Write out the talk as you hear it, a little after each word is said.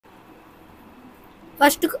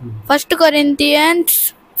First Corinthians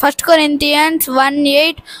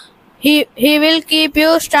 1:8. He will keep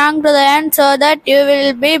you strong to the end, so that you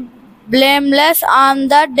will be blameless on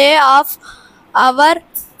the day of our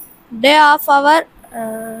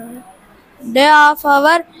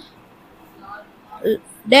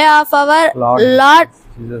Lord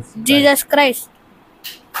Jesus Christ.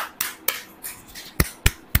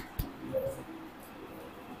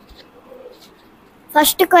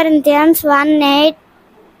 First Corinthians 1:8.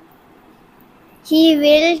 He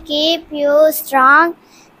will keep you strong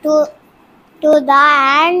to the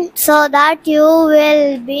end, so that you will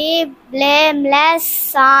be blameless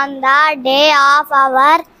on the day of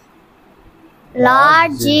our Lord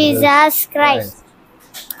Jesus Christ.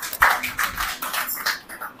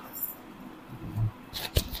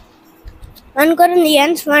 One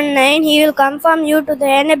Corinthians 1:9. He will confirm you to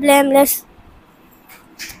the end blameless.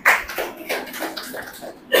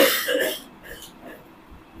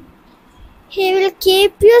 He will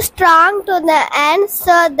keep you strong to the end,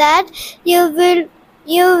 so that you will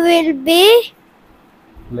be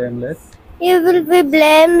blameless. You will be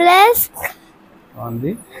blameless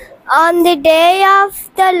On the day of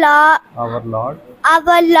the Lord,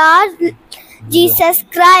 our Lord Jesus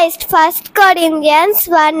Christ. 1 Corinthians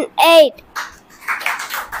 1:8.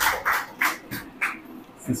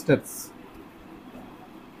 Sisters.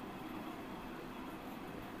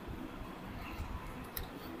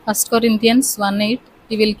 First Corinthians 1:8.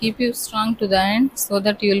 He will keep you strong to the end, so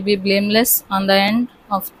that you will be blameless on the end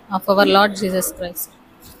of our Lord Jesus Christ.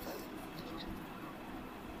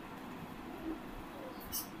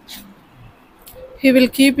 He will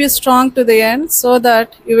keep you strong to the end, so that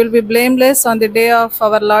you will be blameless on the day of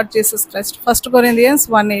our Lord Jesus Christ. 1 Corinthians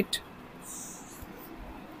 1:8.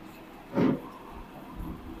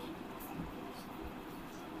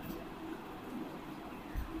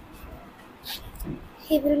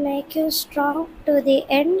 He will make you strong to the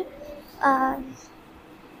end,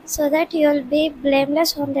 so that you will be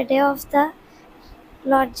blameless on the day of the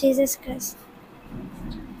Lord Jesus Christ.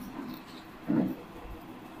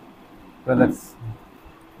 Brothers.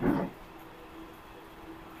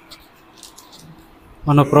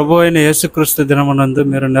 మన ప్రభు అయిన యేసుక్రీస్తు దినమునందు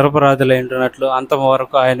మీరు నిరపరాధులైనట్లు అంతము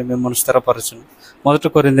వరకు ఆయన మిమ్మల్ని స్థిరపరచును. 1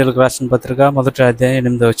 కొరింథీయులకు రాసిన పత్రిక 1వ అధ్యాయం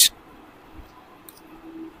 8వ వచనం.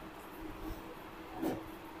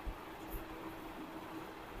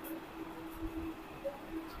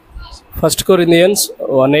 1 Corinthians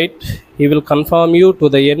 1:8. He will confirm you to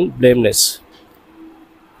the end blameless.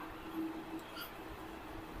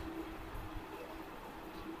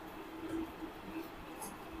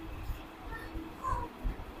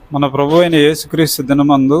 మన ప్రభు అయిన యేసుక్రీస్తు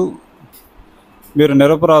దినమందు మీరు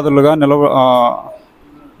నిరపరాధులుగా ఉన్నట్లు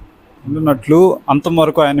అంతం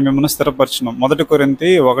వరకు ఆయన మిమ్మల్ని స్థిరపరచును. 1 కొరింథీ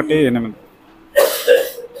 1:8.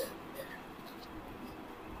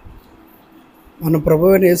 మన ప్రభు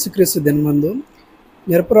అయిన యేసుక్రీస్తు దినమందు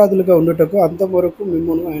నిరపరాధులుగా ఉండుటకు అంతం వరకు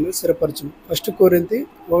మిమ్మల్ని ఆయన స్థిరపరచును. 1 కొరింథీ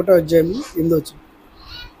 1వ అధ్యాయం 8వ వచనం.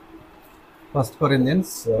 1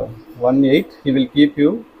 Corinthians 1:8. He will keep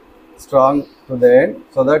you strong to the end,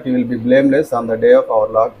 so that you will be blameless on the day of our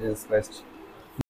Lord Jesus Christ.